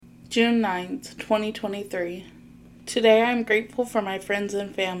June 9th, 2023. Today I am grateful for my friends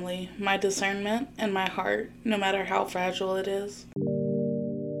and family, my discernment, and my heart, no matter how fragile it is.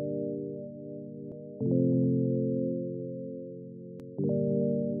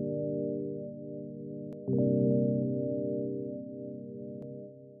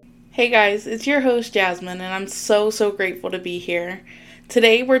 Hey guys, it's your host Jasmine, and I'm so grateful to be here.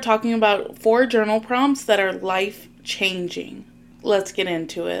 Today we're talking about 4 journal prompts that are life-changing. Let's get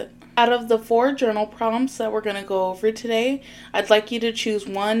into it. Out of the 4 journal prompts that we're going to go over today, I'd like you to choose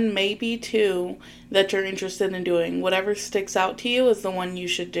 1, maybe 2, that you're interested in doing. Whatever sticks out to you is the one you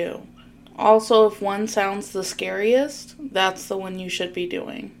should do. Also, if one sounds the scariest, that's the one you should be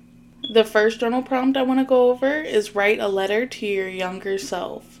doing. The first journal prompt I want to go over is write a letter to your younger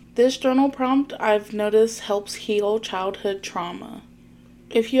self. This journal prompt I've noticed helps heal childhood trauma.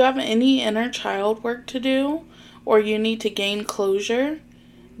 If you have any inner child work to do, or you need to gain closure,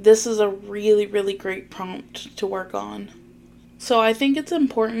 this is a really great prompt to work on. So I think it's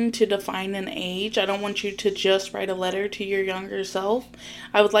important to define an age. I don't want you to just write a letter to your younger self.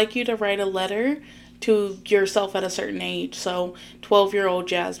 I would like you to write a letter to yourself at a certain age. So 12-year-old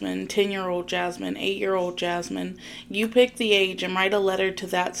Jasmine, 10-year-old Jasmine, 8-year-old Jasmine. You pick the age and write a letter to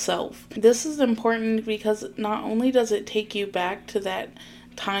that self. This is important because not only does it take you back to that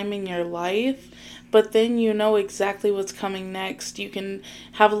time in your life, but then you know exactly what's coming next. You can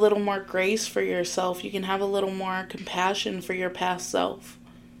have a little more grace for yourself. You can have a little more compassion for your past self.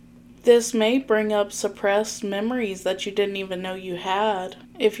 This may bring up suppressed memories that you didn't even know you had.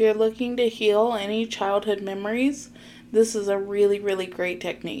 If you're looking to heal any childhood memories, this is a really great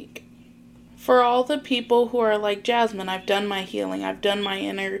technique. For all the people who are like, Jasmine, I've done my healing, I've done my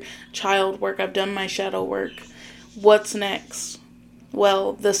inner child work, I've done my shadow work. What's next?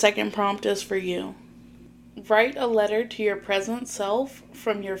 Well, the second prompt is for you. Write a letter to your present self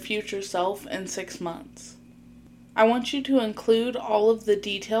from your future self in 6 months. I want you to include all of the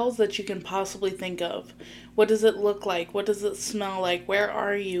details that you can possibly think of. What does it look like? What does it smell like? Where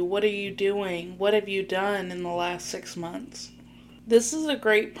are you? What are you doing? What have you done in the last 6 months? This is a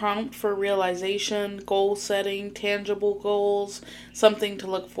great prompt for realization, goal setting, tangible goals, something to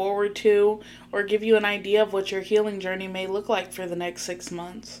look forward to, or give you an idea of what your healing journey may look like for the next 6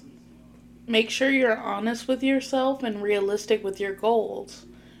 months. Make sure you're honest with yourself and realistic with your goals.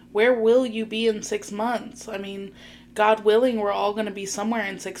 Where will you be in 6 months? I mean, God willing, we're all going to be somewhere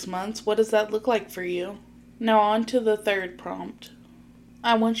in 6 months. What does that look like for you? Now on to the third prompt.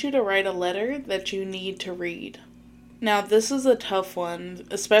 I want you to write a letter that you need to read. Now this is a tough one,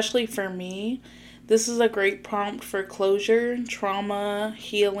 especially for me. This is a great prompt for closure, trauma,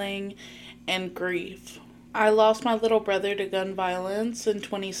 healing, and grief. I lost my little brother to gun violence in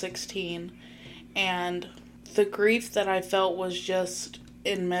 2016, and the grief that I felt was just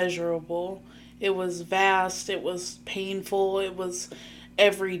immeasurable. It was vast, it was painful, it was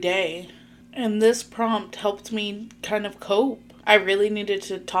every day. And this prompt helped me kind of cope. I really needed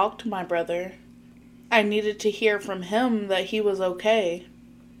to talk to my brother. I needed to hear from him that he was okay.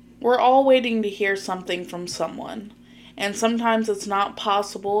 We're all waiting to hear something from someone. And sometimes it's not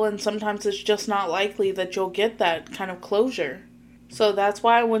possible, and sometimes it's just not likely that you'll get that kind of closure. So that's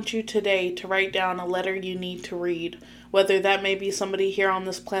why I want you today to write down a letter you need to read. Whether that may be somebody here on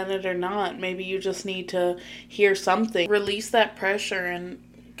this planet or not. Maybe you just need to hear something. Release that pressure and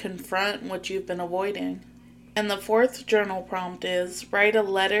confront what you've been avoiding. And the fourth journal prompt is write a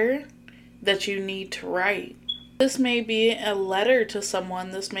letter that you need to write. This may be a letter to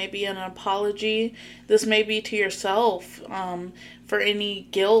someone. This may be an apology. This may be to yourself for any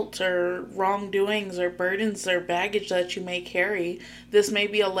guilt or wrongdoings or burdens or baggage that you may carry. This may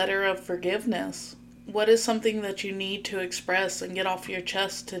be a letter of forgiveness. What is something that you need to express and get off your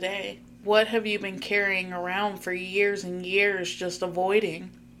chest today? What have you been carrying around for years and years just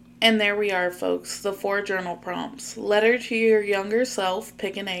avoiding? And there we are, folks, the 4 journal prompts. Letter to your younger self,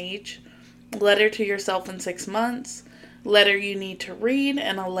 pick an age. Letter to yourself in 6 months, letter you need to read,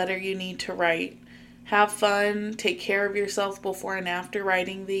 and a letter you need to write. Have fun, take care of yourself before and after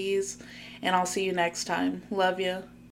writing these, and I'll see you next time. Love ya.